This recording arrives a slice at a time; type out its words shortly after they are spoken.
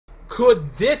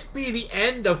could this be the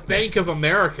end of Bank of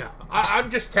America? I'm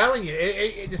just telling you,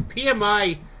 this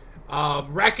PMI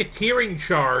racketeering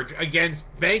charge against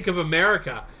Bank of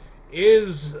America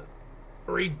is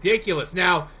ridiculous.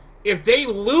 Now, if they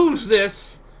lose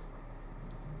this,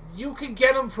 you can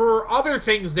get them for other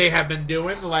things they have been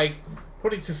doing, like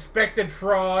putting suspected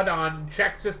fraud on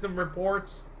check system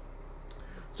reports,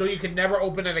 so you can never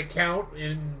open an account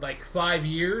in like 5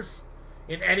 years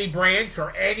in any branch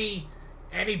or any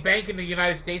bank in the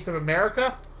United States of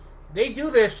America. They do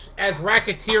this as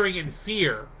racketeering in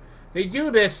fear. They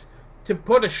do this to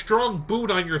put a strong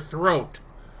boot on your throat.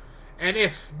 And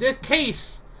if this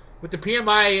case with the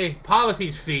PMI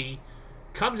policies fee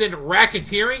comes in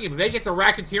racketeering, and they get the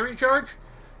racketeering charge,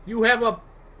 you have a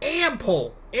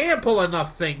ample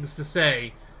enough things to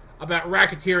say about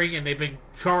racketeering, and they've been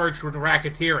charged with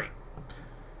racketeering.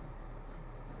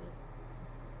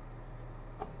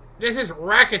 This is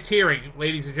racketeering,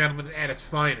 ladies and gentlemen, at its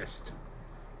finest.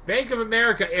 Bank of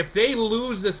America, if they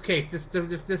lose this case,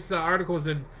 this article is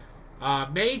in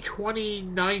May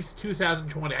 29th,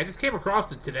 2020. I just came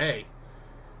across it today.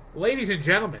 Ladies and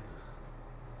gentlemen,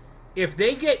 if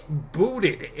they get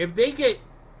booted, if they get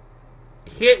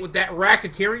hit with that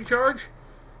racketeering charge,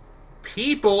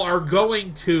 people are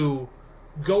going to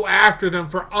go after them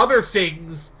for other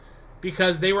things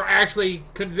because they were actually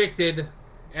convicted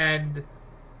and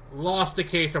lost the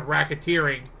case of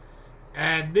racketeering.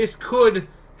 And this could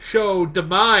show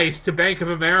demise to Bank of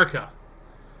America.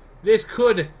 This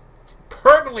could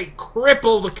permanently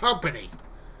cripple the company.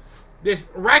 This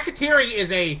racketeering is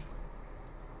a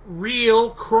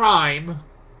real crime,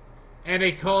 and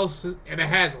it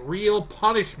has real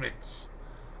punishments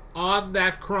on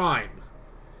that crime.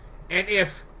 And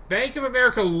if Bank of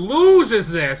America loses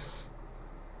this,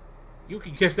 you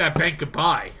can kiss that bank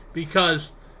goodbye,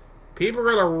 because people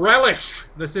are going to relish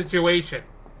the situation.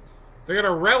 They're going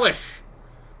to relish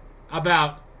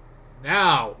about,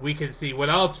 now we can see what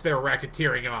else they're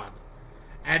racketeering on.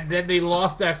 And then they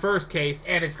lost that first case,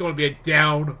 and it's going to be a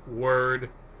downward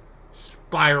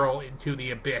spiral into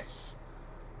the abyss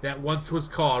that once was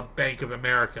called Bank of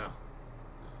America.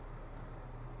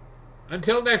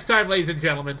 Until next time, ladies and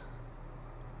gentlemen,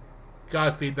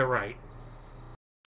 Godspeed the right.